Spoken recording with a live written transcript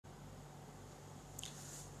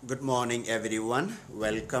Good morning, everyone.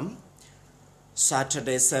 Welcome.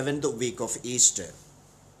 Saturday, 7th week of Easter.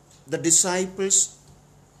 The disciples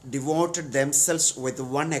devoted themselves with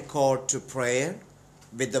one accord to prayer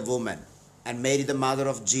with the woman and Mary, the mother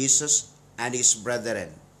of Jesus, and his brethren.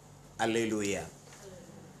 Alleluia.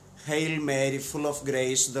 Hail Mary, full of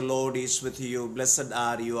grace, the Lord is with you. Blessed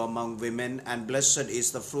are you among women, and blessed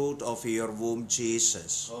is the fruit of your womb,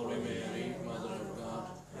 Jesus. Holy Mary, Mother of God,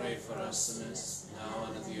 pray for us sinners, now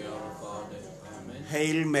and at the hour of our death. Amen.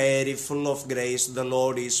 Hail Mary, full of grace, the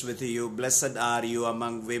Lord is with you. Blessed are you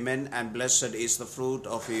among women, and blessed is the fruit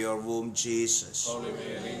of your womb, Jesus. Holy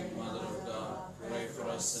Mary, Mother of God, pray for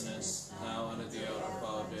us sinners, now and at the hour of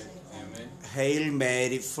our death. Amen. Hail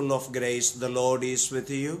Mary, full of grace, the Lord is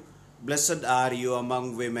with you. Blessed are you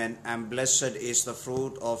among women, and blessed is the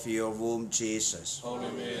fruit of your womb, Jesus. Holy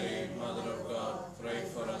Mary, Mother of God, pray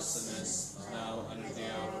for us sinners, now and at the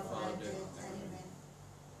hour of our death. Amen.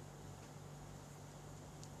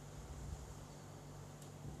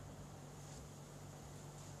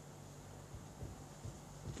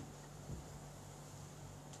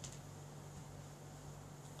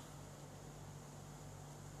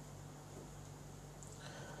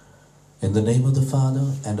 In the name of the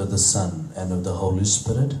Father, and of the Son, and of the Holy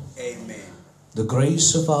Spirit. Amen. The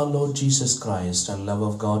grace of our Lord Jesus Christ and love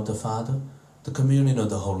of God the Father, the communion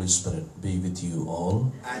of the Holy Spirit be with you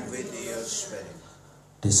all. And with your spirit.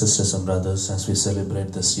 Dear sisters and brothers, as we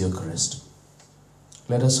celebrate this Eucharist,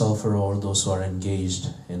 let us offer all those who are engaged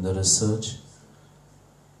in the research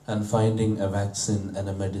and finding a vaccine and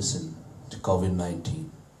a medicine to COVID-19.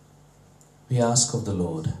 We ask of the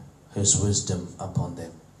Lord His wisdom upon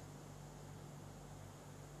them.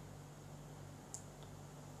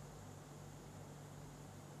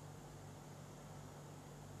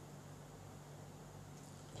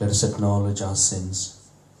 Let us acknowledge our sins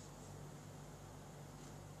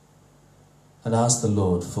and ask the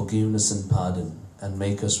Lord forgiveness and pardon and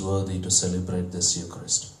make us worthy to celebrate this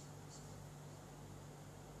Eucharist.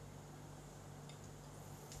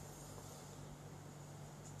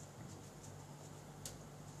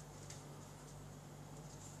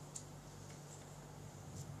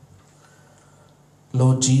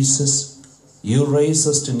 Lord Jesus, you raise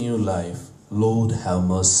us to new life. Lord, have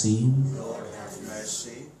mercy.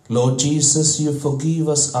 Lord Jesus, you forgive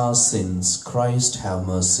us our sins. Christ, have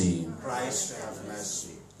mercy. Christ, have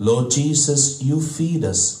mercy. Lord Jesus, you feed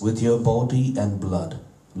us with your body and blood.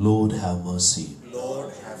 Lord, have mercy.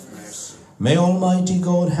 Lord, have mercy. May Almighty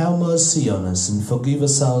God have mercy on us and forgive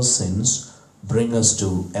us our sins, bring us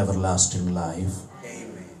to everlasting life.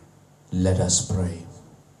 Amen. Let us pray.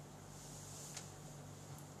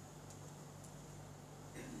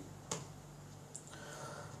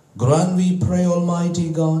 Grant, we pray,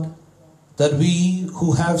 Almighty God, that we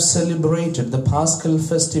who have celebrated the Paschal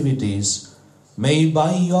festivities may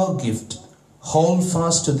by your gift hold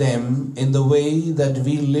fast to them in the way that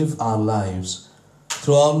we live our lives.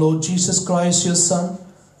 Through our Lord Jesus Christ, your Son,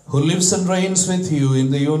 who lives and reigns with you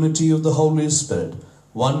in the unity of the Holy Spirit,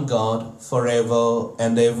 one God, forever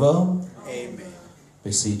and ever. Amen.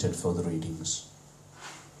 Be seated for the readings.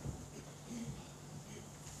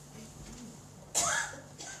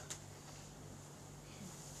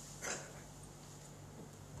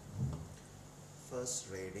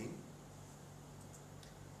 First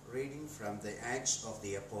reading from the Acts of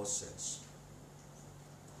the Apostles.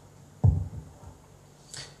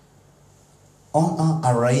 On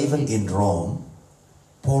our arrival in Rome,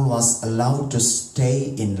 Paul was allowed to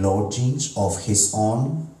stay in lodgings of his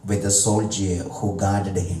own with a soldier who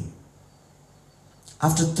guarded him.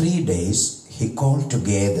 After 3 days, he called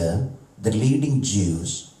together the leading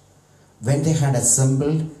Jews. When they had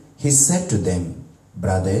assembled, he said to them,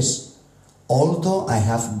 "Brothers, although I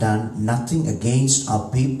have done nothing against our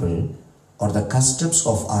people or the customs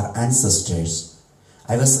of our ancestors,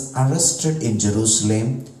 I was arrested in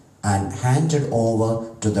Jerusalem and handed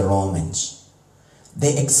over to the Romans.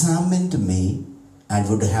 They examined me and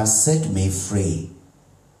would have set me free,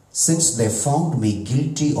 since they found me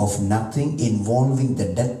guilty of nothing involving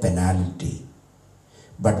the death penalty.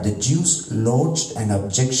 But the Jews lodged an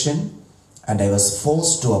objection, and I was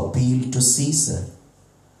forced to appeal to Caesar.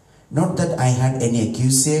 Not that I had any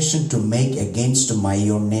accusation to make against my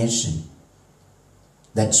own nation.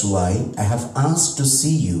 That's why I have asked to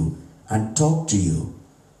see you and talk to you,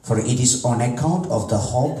 for it is on account of the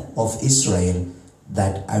hope of Israel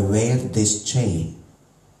that I wear this chain."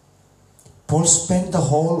 Paul spent the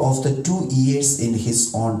whole of the 2 years in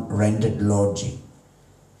his own rented lodging.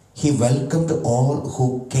 He welcomed all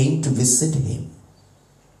who came to visit him,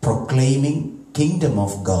 proclaiming kingdom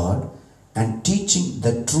of God and teaching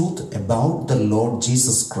the truth about the Lord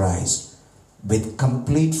Jesus Christ with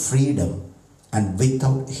complete freedom and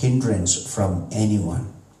without hindrance from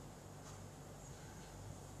anyone.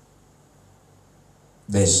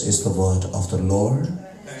 This is the word of the Lord.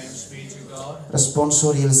 Thanks be to God.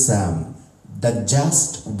 Responsorial Psalm. The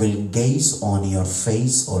just will gaze on your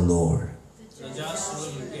face, O Lord. The just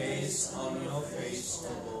will gaze on your face,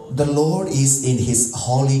 O Lord. The Lord is in his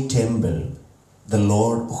holy temple. The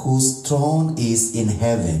Lord whose throne is in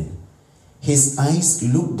heaven. His eyes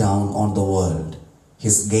look down on the world.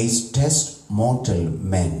 His gaze tests mortal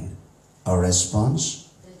men. Our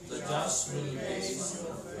response? The just will gaze on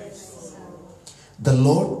your face, O Lord. The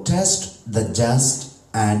Lord tests the just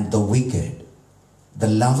and the wicked. The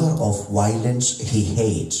lover of violence he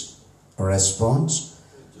hates. Our response?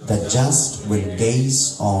 The just will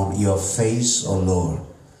gaze on your face, O Lord.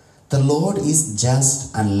 The Lord is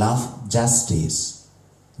just and love justice.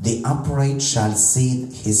 The upright shall see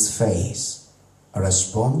his face. A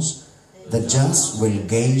response? The just will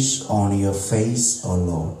gaze on your face, O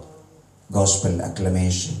Lord. Gospel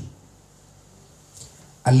acclamation.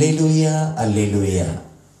 Alleluia, alleluia.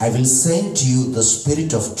 I will send to you the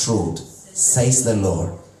Spirit of truth, says the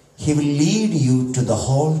Lord. He will lead you to the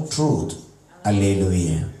whole truth.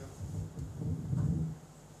 Alleluia.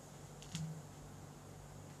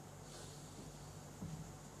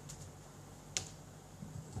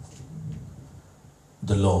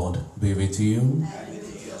 The Lord be with you.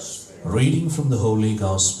 Reading from the Holy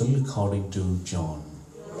Gospel according to John.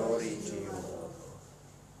 Glory to you.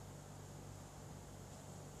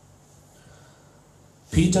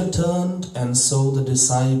 Peter turned and saw the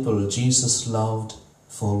disciple Jesus loved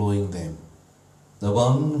following them, the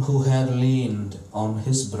one who had leaned on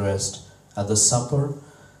his breast at the supper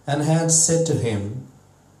and had said to him,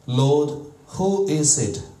 Lord, who is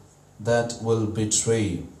it that will betray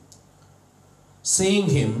you? Seeing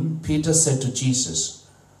him, Peter said to Jesus,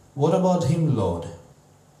 What about him, Lord?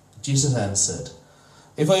 Jesus answered,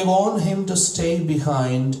 If I want him to stay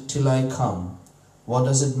behind till I come, what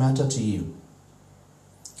does it matter to you?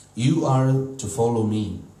 You are to follow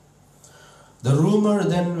me. The rumor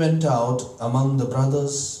then went out among the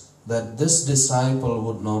brothers that this disciple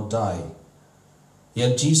would not die.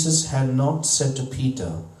 Yet Jesus had not said to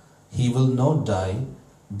Peter, He will not die,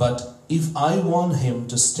 but if I want him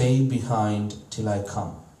to stay behind till I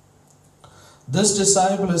come. This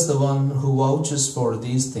disciple is the one who vouches for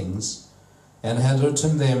these things and had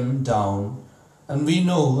written them down, and we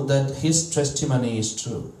know that his testimony is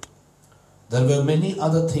true. There were many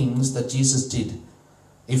other things that Jesus did.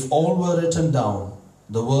 If all were written down,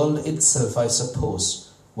 the world itself, I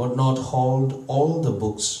suppose, would not hold all the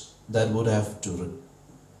books that would have to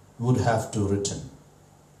written.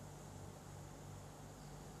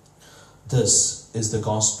 This is the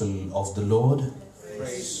gospel of the Lord.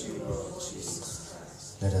 Praise you, Lord Jesus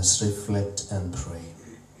Christ. Let us reflect and pray.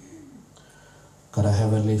 God, our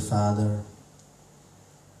Heavenly Father,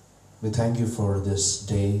 we thank you for this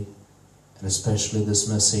day, and especially this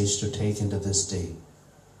message to take into this day.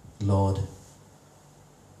 Lord,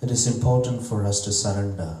 it is important for us to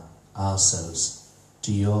surrender ourselves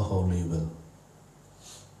to your holy will,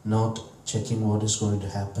 not checking what is going to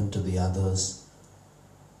happen to the others,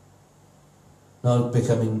 not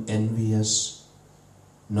becoming envious,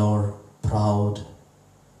 nor proud.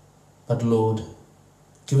 But Lord,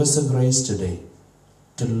 give us the grace today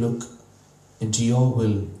to look into your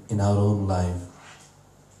will in our own life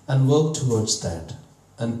and work towards that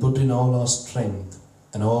and put in all our strength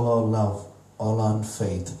and all our love, all our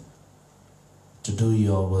faith to do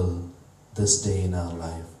your will this day in our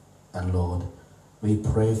life. And Lord, we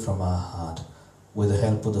pray from our heart with the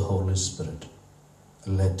help of the Holy Spirit.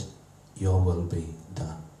 Let your will be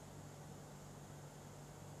done.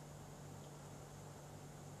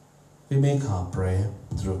 We make our prayer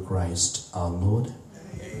through Christ our Lord.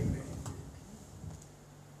 Amen.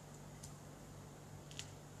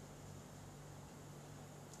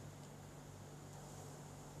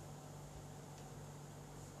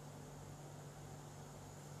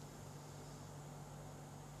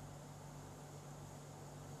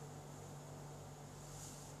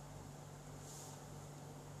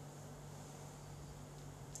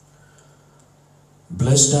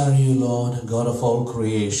 Blessed are you, Lord, God of all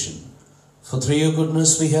creation. For through your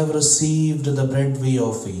goodness we have received the bread we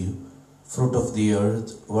offer you, fruit of the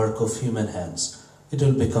earth, work of human hands. It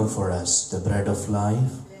will become for us the bread of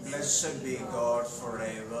life. Blessed be God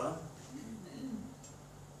forever.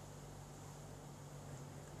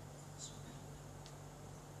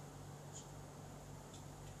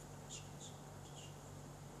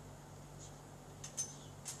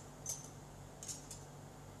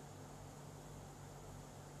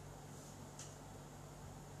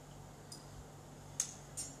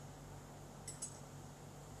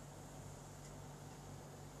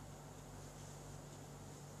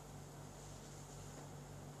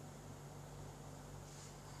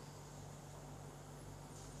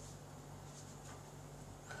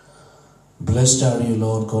 Blessed are you,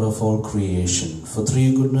 Lord God of all creation. For through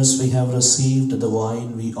your goodness we have received the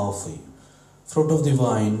wine we offer you. Fruit of the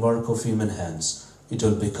vine, work of human hands, it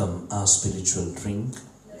will become our spiritual drink.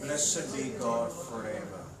 Blessed be God forever.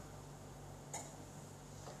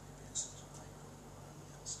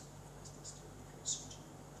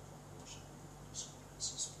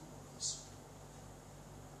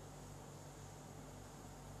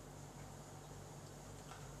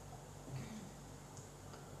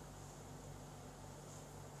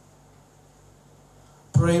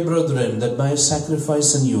 Pray, brethren, that my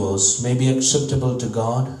sacrifice and yours may be acceptable to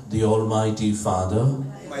God, the Almighty Father.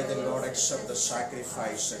 May the Lord accept the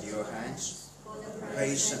sacrifice at your hands,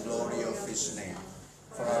 praise and glory of his name,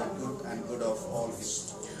 for our good and good of all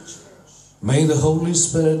his church. May the Holy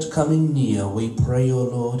Spirit coming near, we pray, O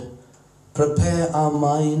Lord, prepare our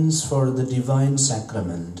minds for the divine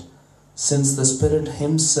sacrament, since the Spirit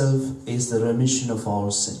himself is the remission of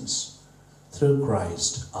all sins. Through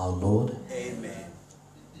Christ our Lord. Amen.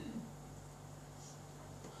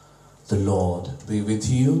 The Lord be with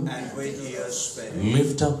you. And with your spirit.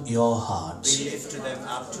 Lift up your hearts. We lift them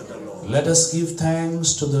up to the Lord. Let us give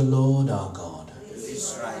thanks to the Lord our God. It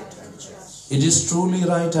is right and just. It is truly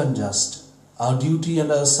right and just, our duty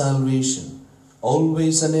and our salvation,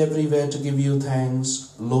 always and everywhere to give you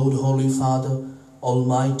thanks, Lord, Holy Father,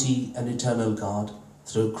 Almighty and eternal God,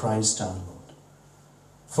 through Christ our Lord.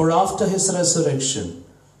 For after his resurrection,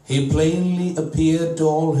 he plainly appeared to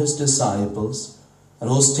all his disciples and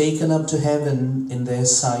was taken up to heaven in their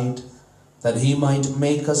sight, that he might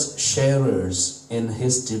make us sharers in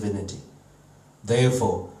his divinity.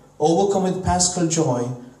 Therefore, overcome with paschal joy,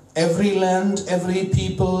 every land, every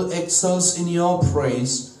people exults in your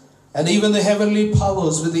praise, and even the heavenly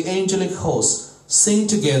powers with the angelic hosts sing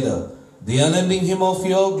together the unending hymn of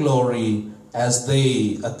your glory as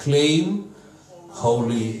they acclaim,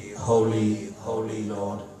 Holy, holy, holy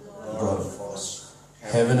Lord, God of hosts.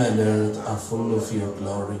 Heaven and earth are full of your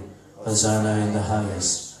glory. Hosanna in the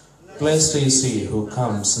highest. Blessed is he who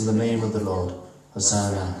comes in the name of the Lord.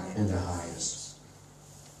 Hosanna in the highest.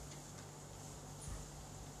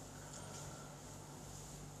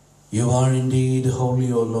 You are indeed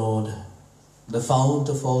holy, O Lord, the fount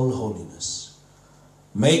of all holiness.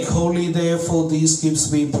 Make holy, therefore, these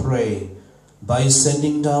gifts, we pray, by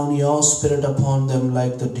sending down your Spirit upon them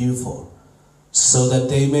like the dewfall, so that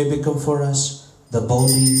they may become for us the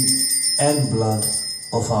body and blood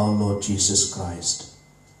of our Lord Jesus Christ.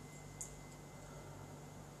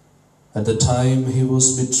 At the time he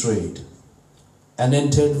was betrayed and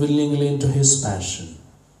entered willingly into his passion,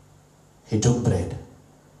 he took bread,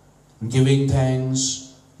 and giving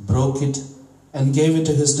thanks, broke it and gave it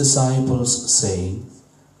to his disciples, saying,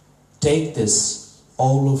 "Take this,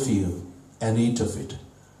 all of you, and eat of it,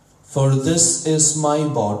 for this is my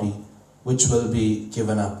body, which will be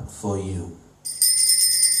given up for you."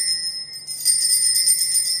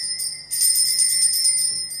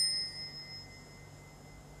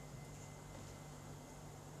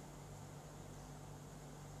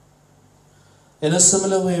 In a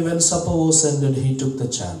similar way, when supper was ended, he took the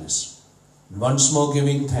chalice. And once more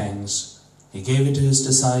giving thanks, he gave it to his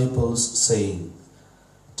disciples, saying,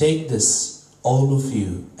 "Take this, all of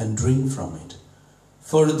you, and drink from it.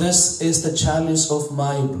 For this is the chalice of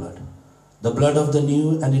my blood, the blood of the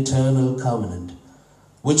new and eternal covenant,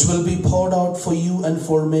 which will be poured out for you and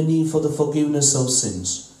for many for the forgiveness of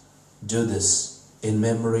sins. Do this in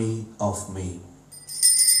memory of me."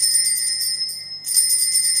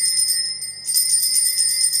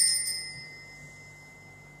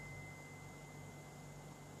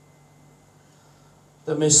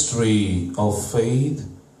 The mystery of faith.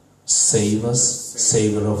 Save us,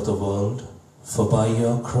 Saviour of the world, for by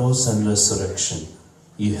your cross and resurrection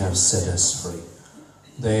you have set us free.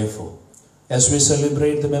 Therefore, as we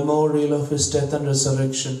celebrate the memorial of his death and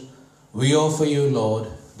resurrection, we offer you, Lord,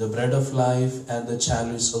 the bread of life and the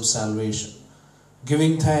chalice of salvation,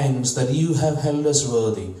 giving thanks that you have held us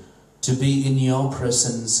worthy to be in your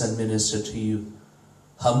presence and minister to you.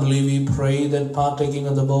 Humbly we pray that, partaking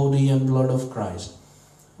of the body and blood of Christ,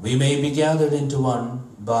 we may be gathered into one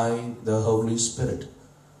by the Holy Spirit.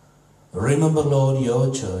 Remember, Lord, your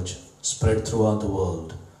church spread throughout the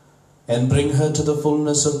world, and bring her to the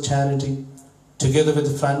fullness of charity, together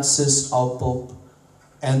with Francis our Pope,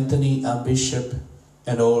 Anthony our Bishop,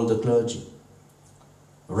 and all the clergy.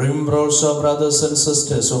 Remember also our brothers and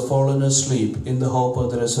sisters who have fallen asleep in the hope of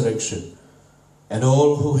the resurrection, and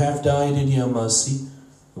all who have died in your mercy.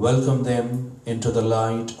 Welcome them into the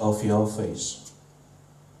light of your face.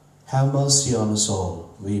 Have mercy on us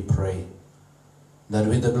all, we pray, that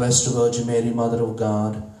with the Blessed Virgin Mary, Mother of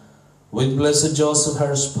God, with blessed Joseph,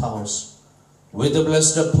 her spouse, with the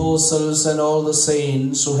blessed apostles and all the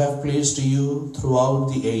saints who have pleased you throughout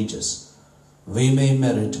the ages, we may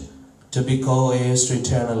merit to be co-heirs to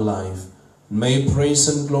eternal life, and may praise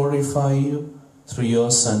and glorify you through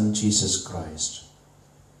your Son, Jesus Christ.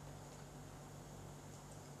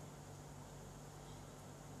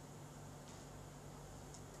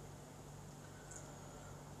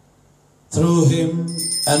 Through him,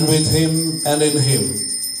 and with him, and in him,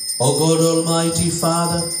 O God Almighty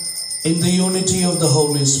Father, in the unity of the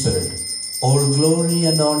Holy Spirit, all glory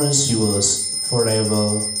and honor is yours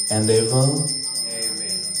forever and ever.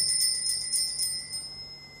 Amen.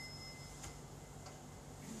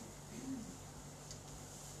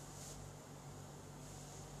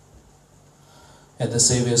 At the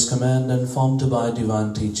Saviour's command and formed by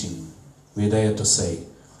divine teaching, we dare to say,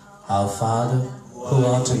 Our Father, who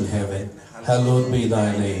art in heaven, hallowed be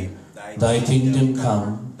thy name. Thy kingdom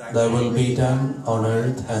come, thy will be done on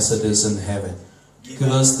earth as it is in heaven. Give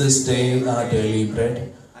us this day our daily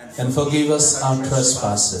bread, and forgive us our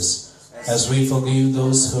trespasses, as we forgive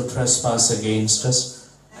those who trespass against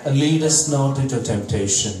us. And lead us not into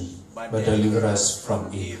temptation, but deliver us from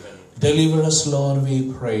evil. Deliver us, Lord,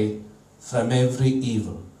 we pray, from every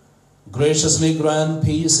evil. Graciously grant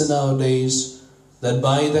peace in our days, that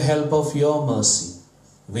by the help of your mercy,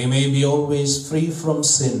 we may be always free from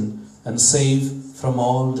sin and safe from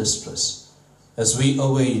all distress, as we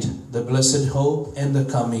await the blessed hope and the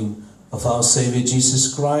coming of our Saviour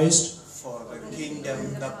Jesus Christ. For the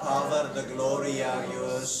kingdom, the power, the glory are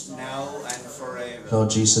yours, now and forever.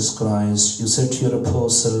 Lord Jesus Christ, you said to your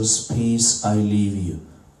apostles, Peace I leave you,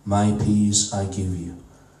 my peace I give you.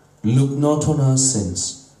 Look not on our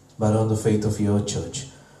sins, but on the faith of your church,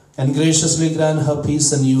 and graciously grant her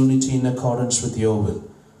peace and unity in accordance with your will,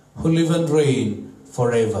 who live and reign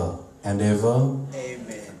forever and ever.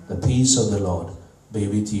 Amen. The peace of the Lord be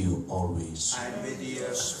with you always. And with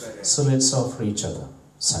your spirit. So let's offer each other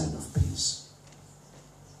sign of peace.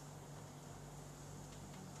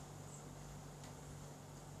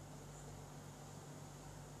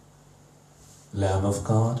 Lamb of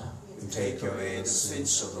God, You take away the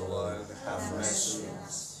sins of the world, have mercy on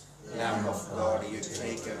us. Lamb of God, you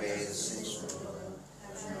take away the sins of the world,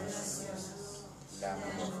 have mercy on us. Lamb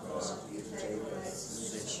of God, you take away the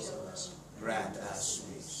sins of the world, grant us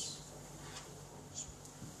peace.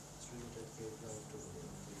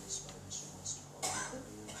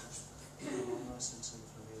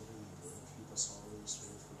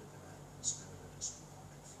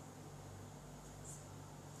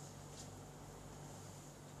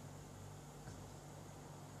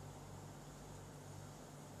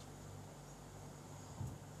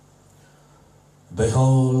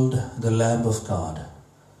 Behold the Lamb of God.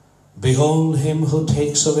 Behold him who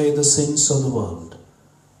takes away the sins of the world.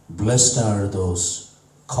 Blessed are those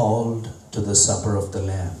called to the supper of the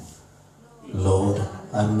Lamb. Lord,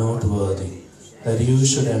 I am not worthy that you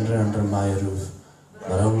should enter under my roof,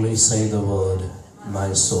 but only say the word,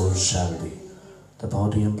 my soul shall be. The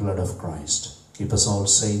body and blood of Christ, keep us all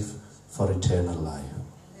safe for eternal life.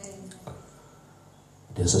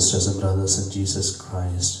 Dear sisters and brothers in Jesus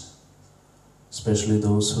Christ, especially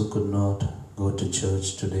those who could not go to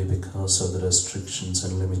church today because of the restrictions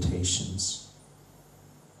and limitations.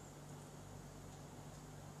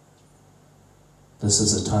 This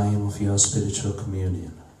is a time of your spiritual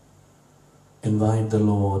communion. Invite the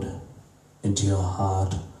Lord into your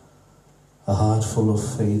heart, a heart full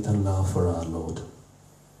of faith and love for our Lord.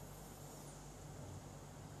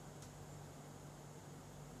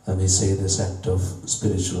 And we say this act of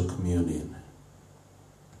spiritual communion.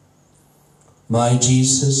 My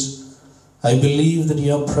Jesus, I believe that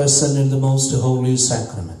you are present in the most holy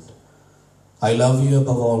sacrament. I love you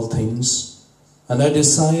above all things, and I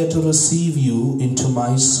desire to receive you into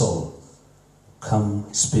my soul. Come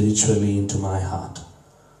spiritually into my heart.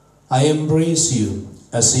 I embrace you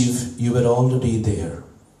as if you were already there,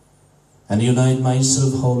 and unite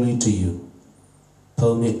myself wholly to you.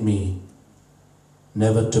 Permit me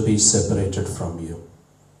never to be separated from you.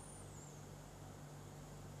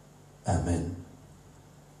 Amen.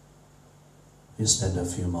 We spend a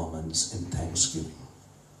few moments in thanksgiving.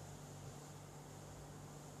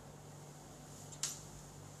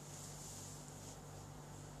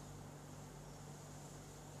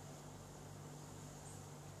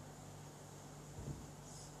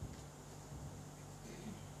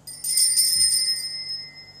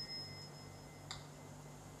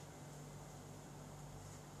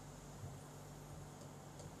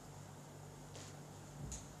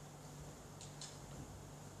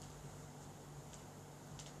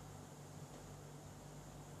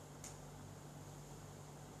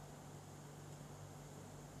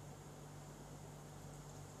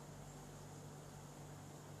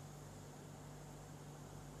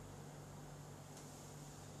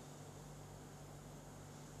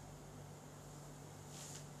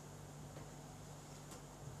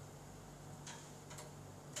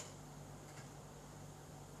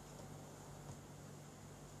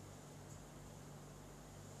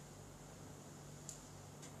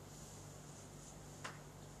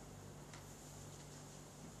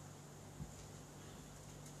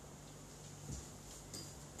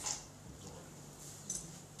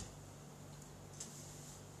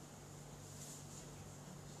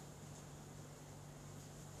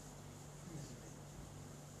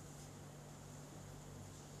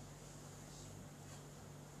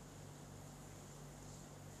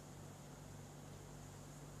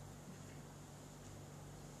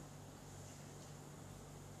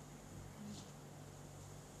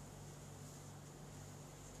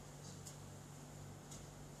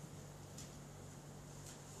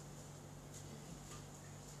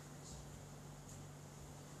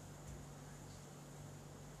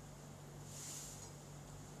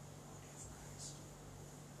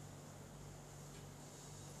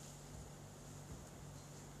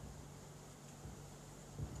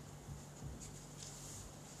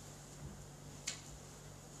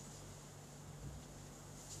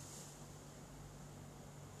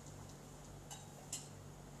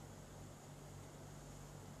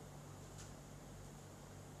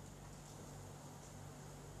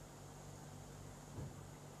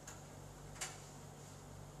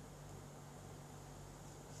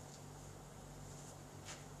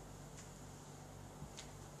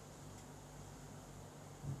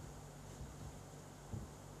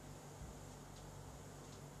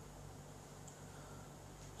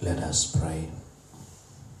 Let us pray.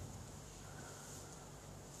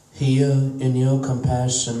 Hear in your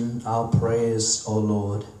compassion our prayers, O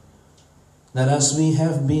Lord, that as we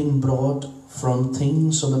have been brought from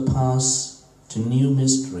things of the past to new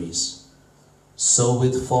mysteries, so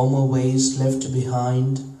with former ways left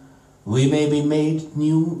behind, we may be made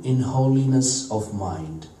new in holiness of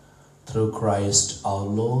mind. Through Christ our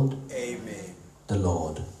Lord. Amen. The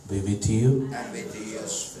Lord be with you. And with your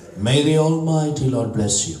spirit. May the Almighty Lord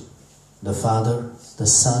bless you, the Father, the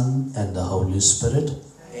Son, and the Holy Spirit.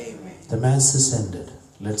 Amen. The Mass is ended.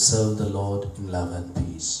 Let's serve the Lord in love and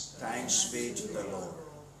peace. Thanks be to the Lord.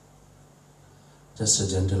 Just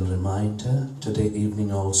a gentle reminder, today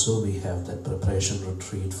evening also we have that preparation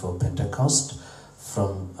retreat for Pentecost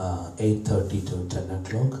from 8:30 to 10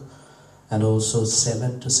 o'clock. And also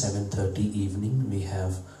 7 to 7:30 evening we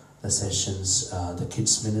have the sessions, the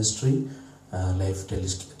kids ministry, live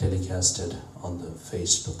telecasted on the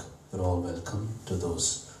Facebook. You're all welcome to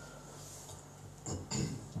those.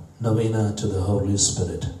 Novena to the Holy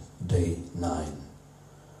Spirit, Day 9.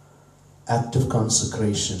 Active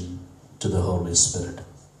consecration to the Holy Spirit.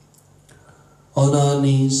 On our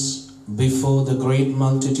knees, before the great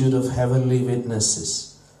multitude of heavenly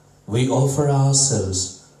witnesses, we offer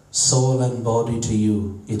ourselves, soul and body to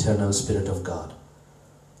you, eternal Spirit of God.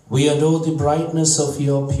 We adore the brightness of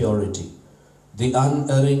your purity, the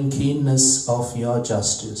unerring keenness of your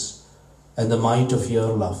justice, and the might of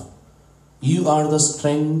your love. You are the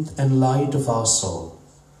strength and light of our soul.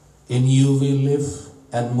 In you we live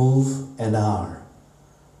and move and are.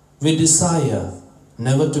 We desire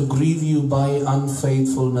never to grieve you by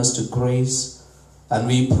unfaithfulness to grace, and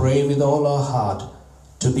we pray with all our heart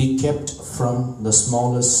to be kept from the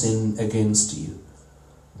smallest sin against you.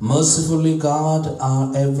 Mercifully guard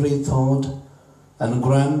our every thought, and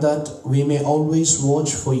grant that we may always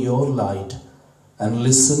watch for your light and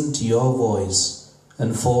listen to your voice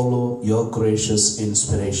and follow your gracious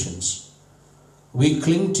inspirations. We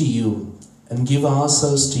cling to you and give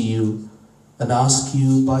ourselves to you and ask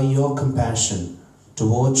you by your compassion to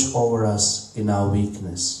watch over us in our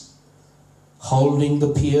weakness. Holding the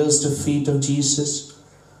pierced feet of Jesus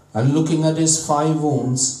and looking at his 5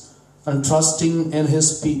 wounds and trusting in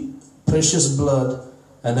his precious blood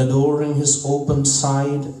and adoring his opened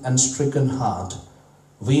side and stricken heart,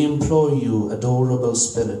 we implore you, adorable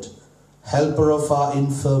Spirit, helper of our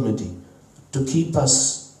infirmity, to keep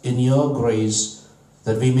us in your grace,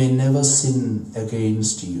 that we may never sin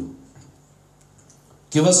against you.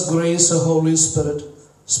 Give us grace, O Holy Spirit,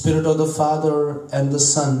 Spirit of the Father and the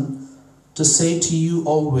Son, to say to you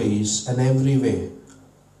always and every way,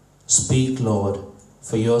 speak, Lord,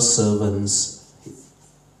 for your servants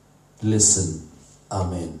listen.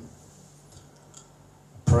 Amen.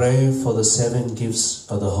 Pray for the 7 gifts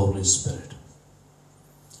of the Holy Spirit.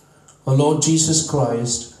 O Lord Jesus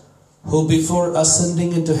Christ, who before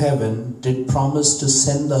ascending into heaven did promise to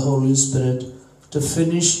send the Holy Spirit to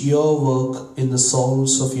finish your work in the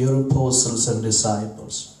souls of your apostles and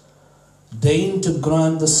disciples, deign to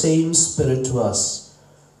grant the same Spirit to us,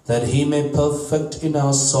 that he may perfect in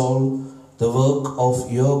our soul the work of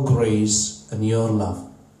your grace and your love.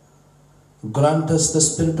 Grant us the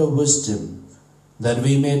spirit of wisdom, that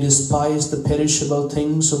we may despise the perishable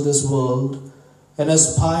things of this world and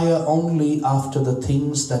aspire only after the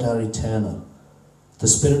things that are eternal. The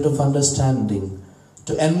spirit of understanding,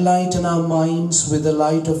 to enlighten our minds with the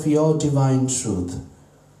light of your divine truth.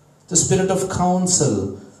 The spirit of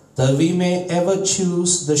counsel, that we may ever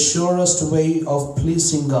choose the surest way of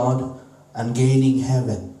pleasing God and gaining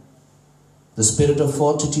heaven. The spirit of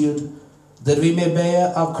fortitude, that we may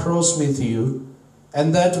bear our cross with you,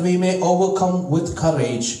 and that we may overcome with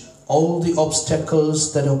courage all the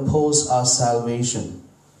obstacles that oppose our salvation.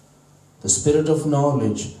 The spirit of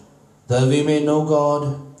knowledge, that we may know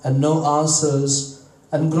God and know ourselves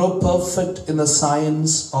and grow perfect in the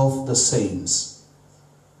science of the saints.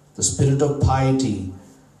 The spirit of piety,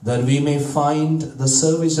 that we may find the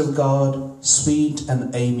service of God sweet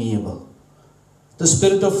and amiable. The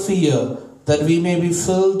spirit of fear, that we may be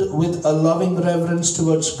filled with a loving reverence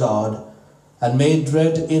towards God and may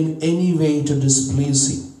dread in any way to displease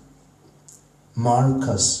him. Mark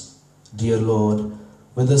us, dear Lord,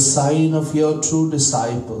 with the sign of your true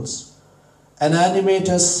disciples, and animate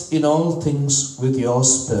us in all things with your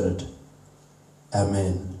Spirit.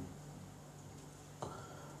 Amen.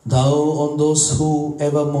 Thou on those who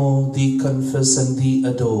evermore thee confess and thee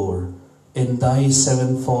adore, in thy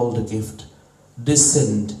sevenfold gift,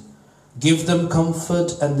 descend. Give them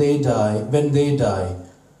comfort and they die. When they die,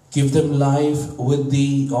 give them life with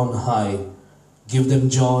thee on high. Give them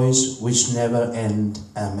joys which never end.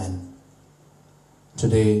 Amen.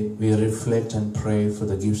 Today we reflect and pray for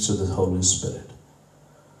the gifts of the Holy Spirit.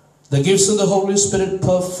 The gifts of the Holy Spirit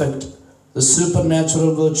perfect the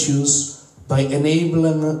supernatural virtues by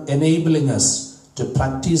enabling us to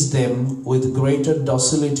practice them with greater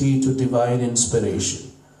docility to divine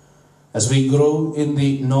inspiration. As we grow in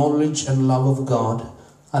the knowledge and love of God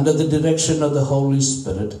under the direction of the Holy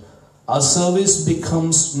Spirit, our service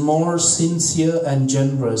becomes more sincere and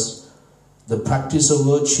generous, the practice of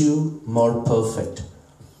virtue more perfect.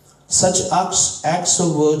 Such acts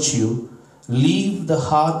of virtue leave the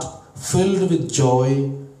heart filled with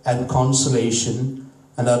joy and consolation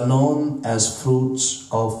and are known as fruits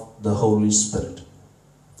of the Holy Spirit.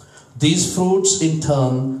 These fruits in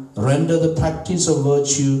turn render the practice of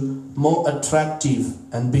virtue more attractive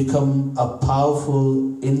and become a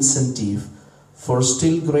powerful incentive for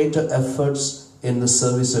still greater efforts in the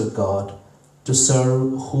service of God, to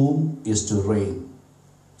serve whom is to reign.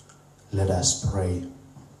 Let us pray.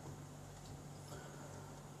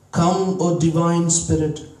 Come, O divine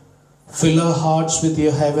Spirit, fill our hearts with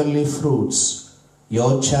your heavenly fruits,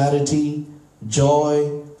 your charity,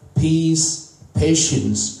 joy, peace,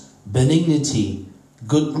 patience, benignity,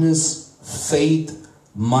 goodness, faith,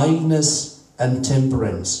 mildness, and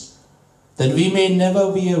temperance, that we may never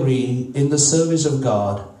weary in the service of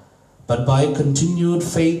God, but by continued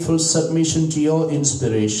faithful submission to your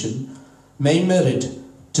inspiration, may merit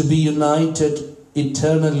to be united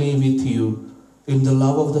eternally with you in the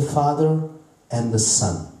love of the Father and the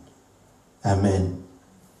Son. Amen.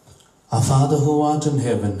 Our Father who art in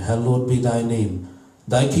heaven, hallowed be thy name.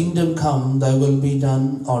 Thy kingdom come, thy will be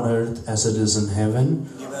done on earth as it is in heaven.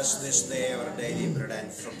 Give us this day our daily bread,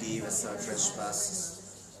 and forgive us our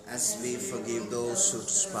trespasses, as we forgive those who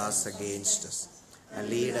trespass against us. And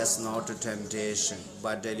lead us not to temptation,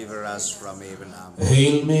 but deliver us from evil. Amen.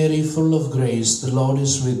 Hail Mary, full of grace, the Lord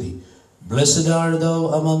is with thee. Blessed art thou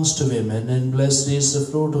amongst women, and blessed is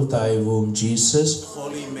the fruit of thy womb, Jesus.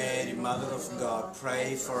 Holy Mary, Mother of God,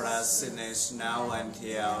 pray for us sinners, now and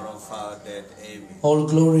the hour of our death. Amen. All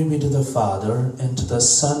glory be to the Father, and to the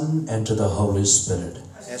Son, and to the Holy Spirit.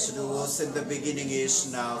 As it was in the beginning,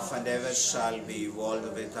 is now, and ever shall be,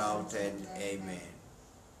 world without end. Amen.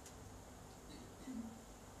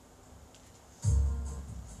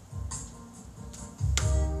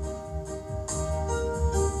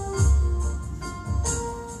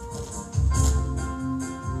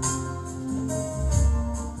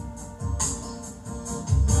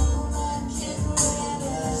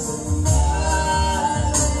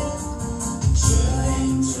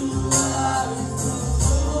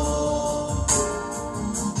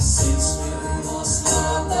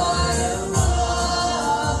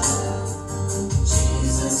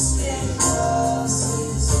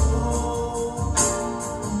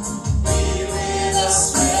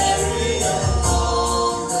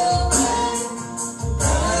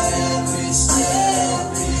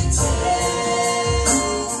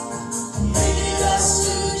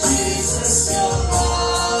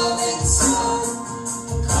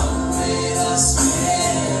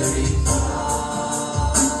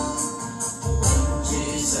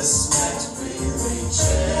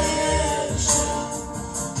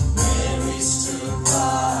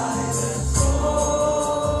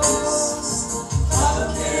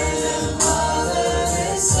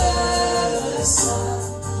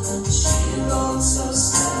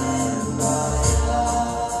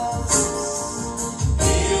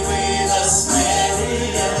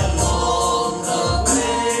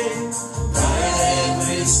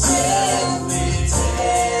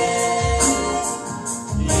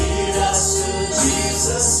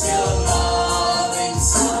 Jesus, your